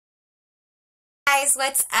guys,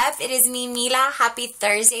 what's up? It is me, Mila. Happy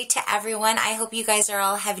Thursday to everyone. I hope you guys are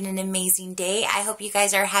all having an amazing day. I hope you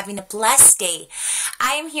guys are having a blessed day.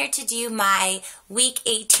 I am here to do my week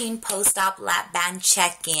 18 post-op lap band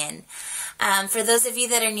check-in. For those of you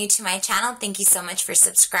that are new to my channel, thank you so much for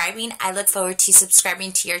subscribing. I look forward to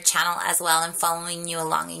subscribing to your channel as well and following you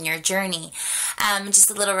along in your journey.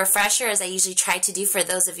 Just a little refresher, as I usually try to do for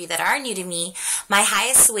those of you that are new to me. My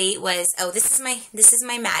highest weight was, this is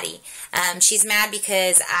my Maddie. She's mad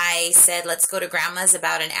because I said let's go to Grandma's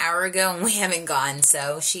about an hour ago and we haven't gone,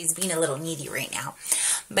 so she's being a little needy right now.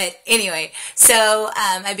 But anyway, so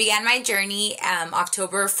I began my journey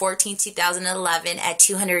October 14, 2011 at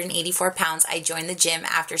 284 pounds. I joined the gym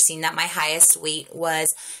after seeing that my highest weight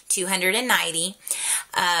was 290.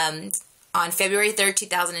 On February 3rd,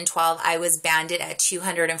 2012, I was banded at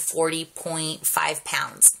 240.5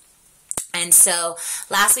 pounds. And so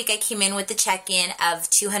last week I came in with the check-in of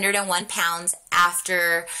 201 pounds.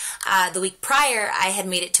 After the week prior, I had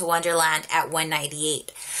made it to Wonderland at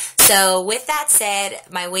 198. So with that said,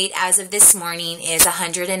 my weight as of this morning is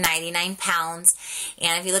 199 pounds.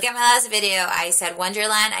 And if you look at my last video, I said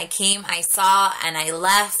Wonderland. I came, I saw, and I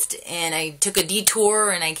left, and I took a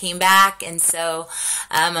detour, and I came back. And so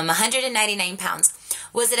I'm 199 pounds.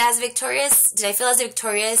 Was it as victorious? Did I feel as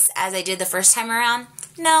victorious as I did the first time around?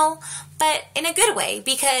 No, but in a good way,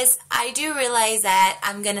 because I do realize that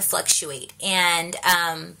I'm going to fluctuate, and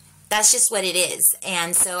that's just what it is.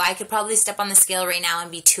 And so I could probably step on the scale right now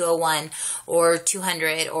and be 201 or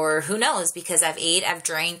 200 or who knows, because I've ate, I've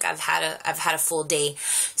drank, I've had a full day.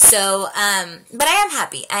 So, but I am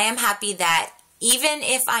happy. I am happy that even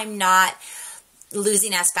if I'm not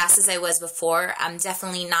losing as fast as I was before, I'm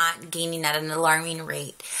definitely not gaining at an alarming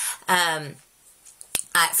rate.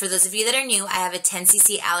 For those of you that are new, I have a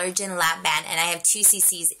 10cc allergen lap band, and I have 2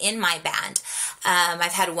 cc's in my band.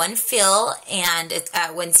 I've had one fill and 1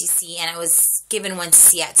 cc, and I was given 1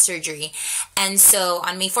 cc at surgery. And so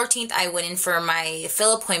on May 14th, I went in for my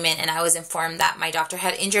fill appointment, and I was informed that my doctor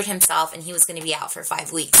had injured himself and he was going to be out for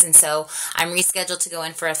 5 weeks. And so I'm rescheduled to go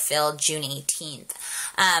in for a fill June 18th.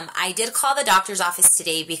 I did call the doctor's office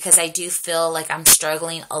today because I do feel like I'm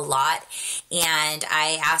struggling a lot. And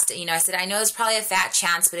I asked, I said, I know it's probably a fat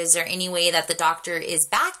chance, but is there any way that the doctor is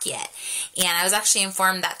back yet? And I was actually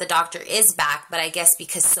informed that the doctor is back, but I guess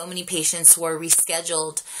because so many patients were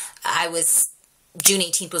rescheduled, June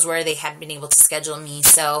 18th was where they had been able to schedule me.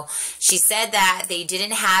 So she said that they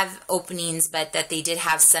didn't have openings, but that they did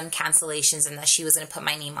have some cancellations, and that she was going to put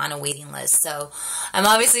my name on a waiting list. So I'm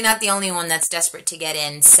obviously not the only one that's desperate to get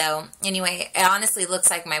in. So anyway, it honestly looks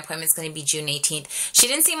like my appointment's going to be June 18th. She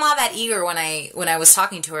didn't seem all that eager when I was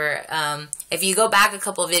talking to her. If you go back a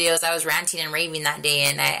couple of videos, I was ranting and raving that day,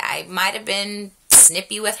 and I might have been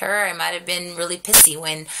snippy with her. I might have been really pissy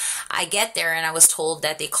when I get there and I was told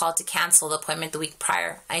that they called to cancel the appointment the week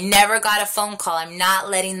prior. I never got a phone call. I'm not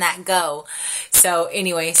letting that go. So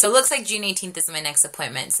anyway, so it looks like June 18th is my next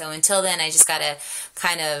appointment. So until then, I just got to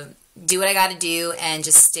kind of do what I got to do and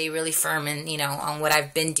just stay really firm and, on what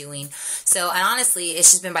I've been doing. So, and honestly,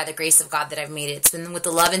 it's just been by the grace of God that I've made it. It's been with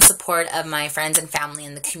the love and support of my friends and family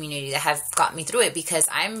and the community that have got me through it, because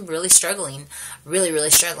I'm really struggling, really,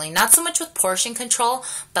 really struggling. Not so much with portion control,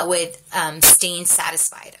 but with staying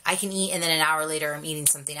satisfied. I can eat and then an hour later I'm eating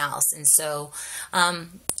something else. And so,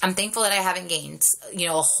 I'm thankful that I haven't gained, a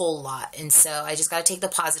whole lot. And so I just got to take the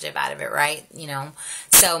positive out of it, right?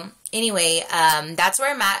 So anyway, that's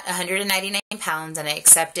where I'm at, 199 pounds, and I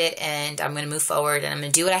accept it, and I'm going to move forward, and I'm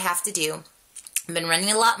going to do what I have to do. I've been running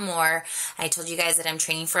a lot more. I told you guys that I'm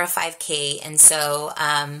training for a 5K, and so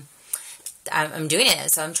I'm doing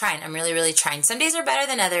it. So I'm trying. I'm really, really trying. Some days are better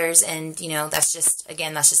than others, and, that's just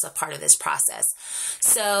a part of this process.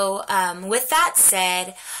 So with that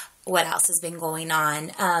said, what else has been going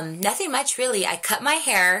on? Nothing much, really. I cut my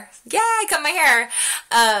hair. Yeah, I cut my hair.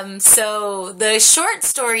 So the short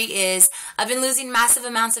story is I've been losing massive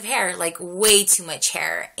amounts of hair, like way too much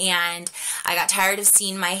hair. And I got tired of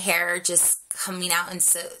seeing my hair just coming out and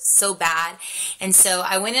so bad. And so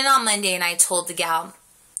I went in on Monday and I told the gal,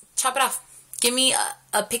 chop it off. Give me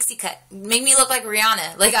a pixie cut. Make me look like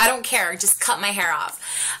Rihanna. Like, I don't care. Just cut my hair off.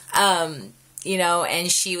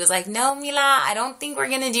 And she was like, no, Mila, I don't think we're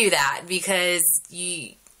going to do that, because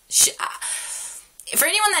for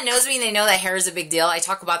anyone that knows me, they know that hair is a big deal. I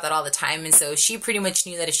talk about that all the time. And so she pretty much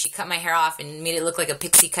knew that if she cut my hair off and made it look like a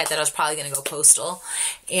pixie cut, that I was probably going to go postal.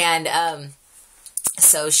 And,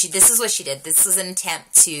 so this is what she did. This was an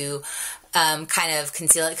attempt to kind of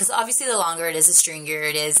conceal it, because obviously the longer it is, the stringier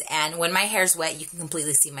it is, and when my hair is wet, you can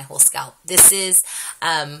completely see my whole scalp. This is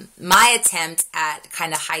my attempt at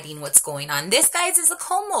kind of hiding what's going on. This, guys, is a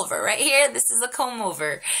comb over right here. This is a comb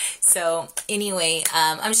over. So anyway,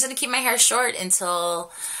 I'm just gonna keep my hair short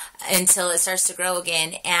until it starts to grow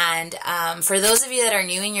again. And for those of you that are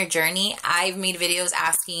new in your journey, I've made videos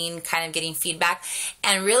asking, kind of getting feedback,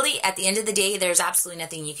 and really at the end of the day, there's absolutely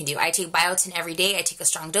nothing you can do. I take biotin every day. I take a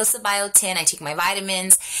strong dose of biotin. I take my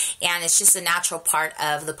vitamins, and it's just a natural part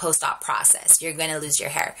of the post-op process. You're going to lose your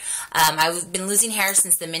hair. I've been losing hair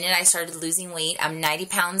since the minute I started losing weight. I'm 90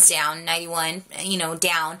 pounds down, 91,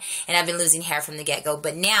 down, and I've been losing hair from the get-go.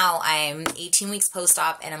 But now I'm 18 weeks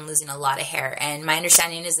post-op, and I'm losing a lot of hair. And my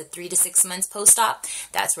understanding is that 3 to 6 months post-op,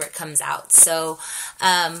 that's where it comes out. So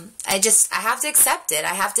I have to accept it.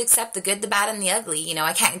 I have to accept the good, the bad, and the ugly.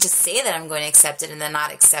 I can't just say that I'm going to accept it and then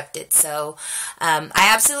not accept it. So I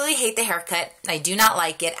absolutely hate the haircut. I do not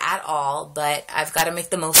like it at all, but I've got to make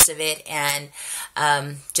the most of it and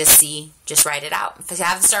just ride it out. If I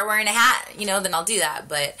have to start wearing a hat, then I'll do that.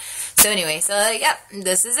 But so anyway, yep,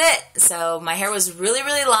 this is it. So my hair was really,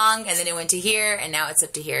 really long, and then it went to here, and now it's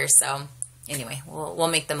up to here. So anyway, we'll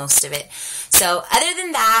make the most of it. So other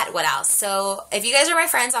than that, what else? So if you guys are my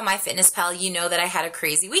friends on MyFitnessPal, you know that I had a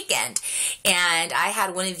crazy weekend. And I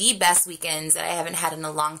had one of the best weekends that I haven't had in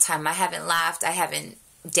a long time. I haven't laughed. I haven't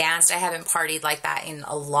danced. I haven't partied like that in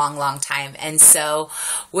a long, long time. And so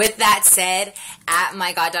with that said, at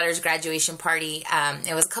my goddaughter's graduation party,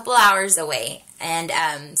 it was a couple hours away.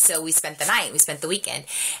 And so we spent the night, we spent the weekend.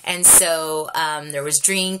 And so there was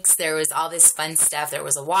drinks, there was all this fun stuff, there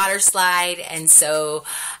was a water slide. And so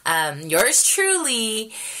yours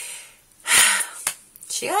truly,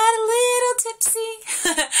 she got a little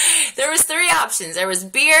tipsy. There was 3 options. There was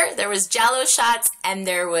beer, there was Jell-O shots, and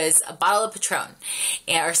there was a bottle of Patron,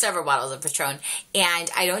 or several bottles of Patron. And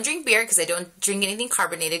I don't drink beer because I don't drink anything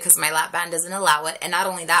carbonated because my lap band doesn't allow it. And not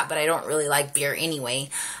only that, but I don't really like beer anyway.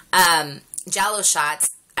 Jell-O shots.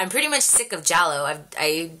 I'm pretty much sick of Jell-O.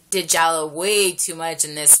 I did Jell-O way too much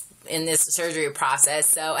in this surgery process.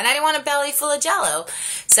 So, and I didn't want a belly full of Jell-O.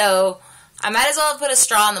 So I might as well have put a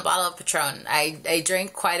straw in the bottle of Patron. I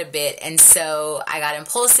drank quite a bit, and so I got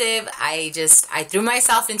impulsive. I threw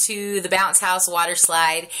myself into the bounce house water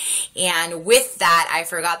slide, and with that, I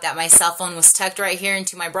forgot that my cell phone was tucked right here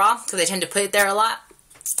into my bra, because I tend to put it there a lot.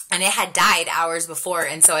 And it had died hours before,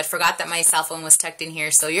 and so I forgot that my cell phone was tucked in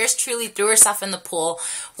here. So yours truly threw herself in the pool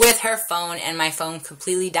with her phone, and my phone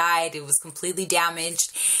completely died. It was completely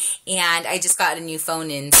damaged, and I just got a new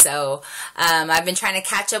phone in. So I've been trying to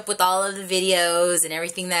catch up with all of the videos and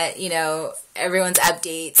everything that, everyone's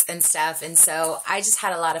updates and stuff. And so I just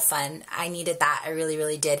had a lot of fun. I needed that. I really,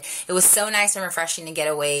 really did. It was so nice and refreshing to get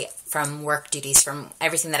away from work duties, from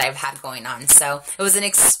everything that I've had going on. So it was an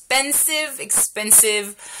expensive,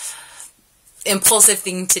 impulsive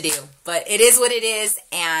thing to do, but it is what it is,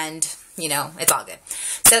 and it's all good.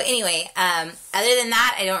 So anyway, other than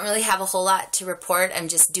that, I don't really have a whole lot to report. I'm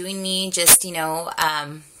just doing me,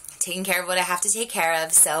 taking care of what I have to take care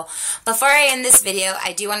of. So before I end this video,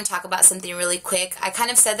 I do want to talk about something really quick. I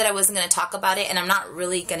kind of said that I wasn't going to talk about it, and I'm not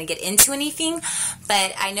really going to get into anything,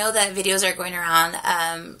 but I know that videos are going around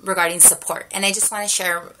regarding support, and I just want to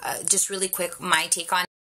share just really quick my take on it.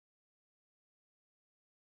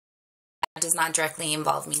 Does not directly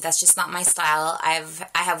involve me. That's just not my style. I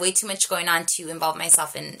have way too much going on to involve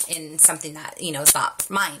myself in something that is not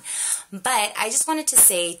mine. But I just wanted to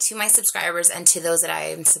say to my subscribers and to those that I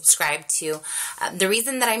am subscribed to, the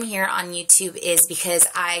reason that I'm here on YouTube is because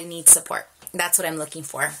I need support. That's what I'm looking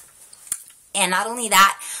for. And not only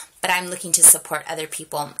that, but I'm looking to support other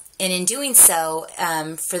people. And in doing so,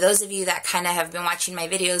 for those of you that kind of have been watching my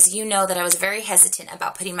videos, you know that I was very hesitant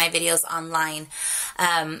about putting my videos online.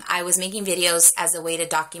 I was making videos as a way to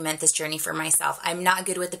document this journey for myself. I'm not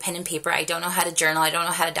good with the pen and paper. I don't know how to journal. I don't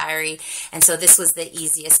know how to diary. And so this was the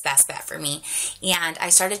easiest, best bet for me. And I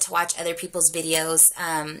started to watch other people's videos,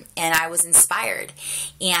 and I was inspired.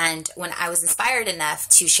 And when I was inspired enough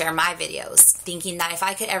to share my videos, thinking that if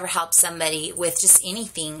I could ever help somebody with just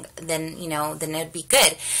anything, then it'd be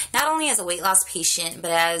good. Not only as a weight loss patient,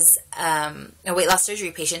 but as a weight loss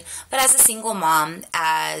surgery patient, but as a single mom,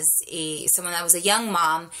 as someone that was a young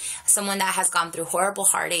mom, someone that has gone through horrible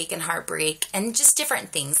heartache and heartbreak and just different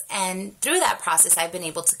things. And through that process, I've been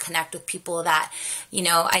able to connect with people that,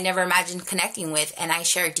 I never imagined connecting with, and I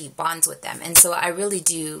share deep bonds with them. And so I really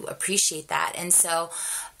do appreciate that. And so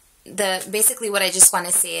basically what I just want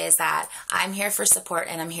to say is that I'm here for support,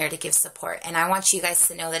 and I'm here to give support. And I want you guys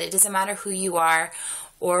to know that it doesn't matter who you are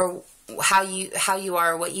or how you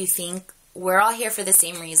are, what you think. we're all here for the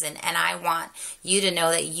same reason, and I want you to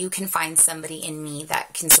know that you can find somebody in me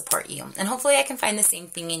that can support you, and hopefully I can find the same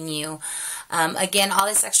thing in you. Again, all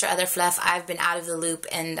this extra other fluff, I've been out of the loop,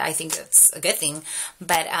 and I think that's a good thing,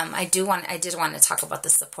 but I did want to talk about the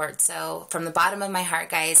support. So from the bottom of my heart,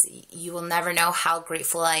 guys, you will never know how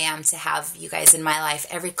grateful I am to have you guys in my life.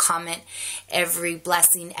 Every comment, every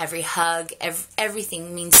blessing, every hug,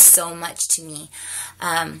 everything means so much to me.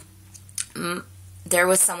 There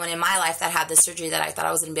was someone in my life that had the surgery that I thought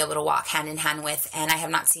I was going to be able to walk hand in hand with, and I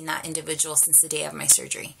have not seen that individual since the day of my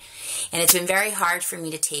surgery. And it's been very hard for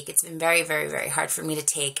me to take. It's been very, very, very hard for me to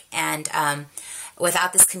take. And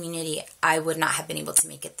without this community, I would not have been able to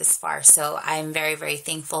make it this far. So I'm very, very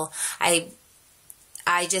thankful.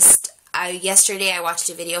 Yesterday I watched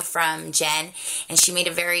a video from Jen, and she made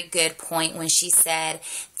a very good point when she said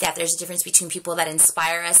that there's a difference between people that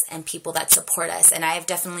inspire us and people that support us. And I have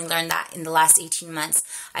definitely learned that in the last 18 months.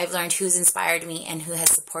 I've learned who's inspired me and who has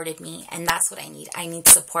supported me, and that's what I need. I need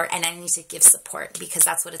support, and I need to give support, because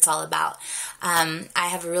that's what it's all about. I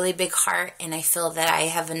have a really big heart, and I feel that I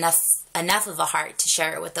have enough of a heart to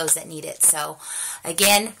share it with those that need it. So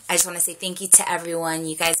again, I just want to say thank you to everyone.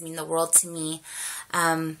 You guys mean the world to me.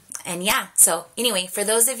 And yeah, so anyway, for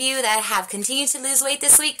those of you that have continued to lose weight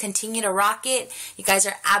this week, continue to rock it. You guys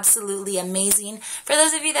are absolutely amazing. For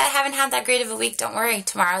those of you that haven't had that great of a week, don't worry.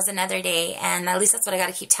 Tomorrow's another day, and at least that's what I got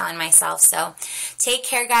to keep telling myself. So take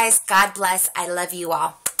care, guys. God bless. I love you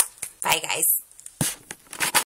all. Bye, guys.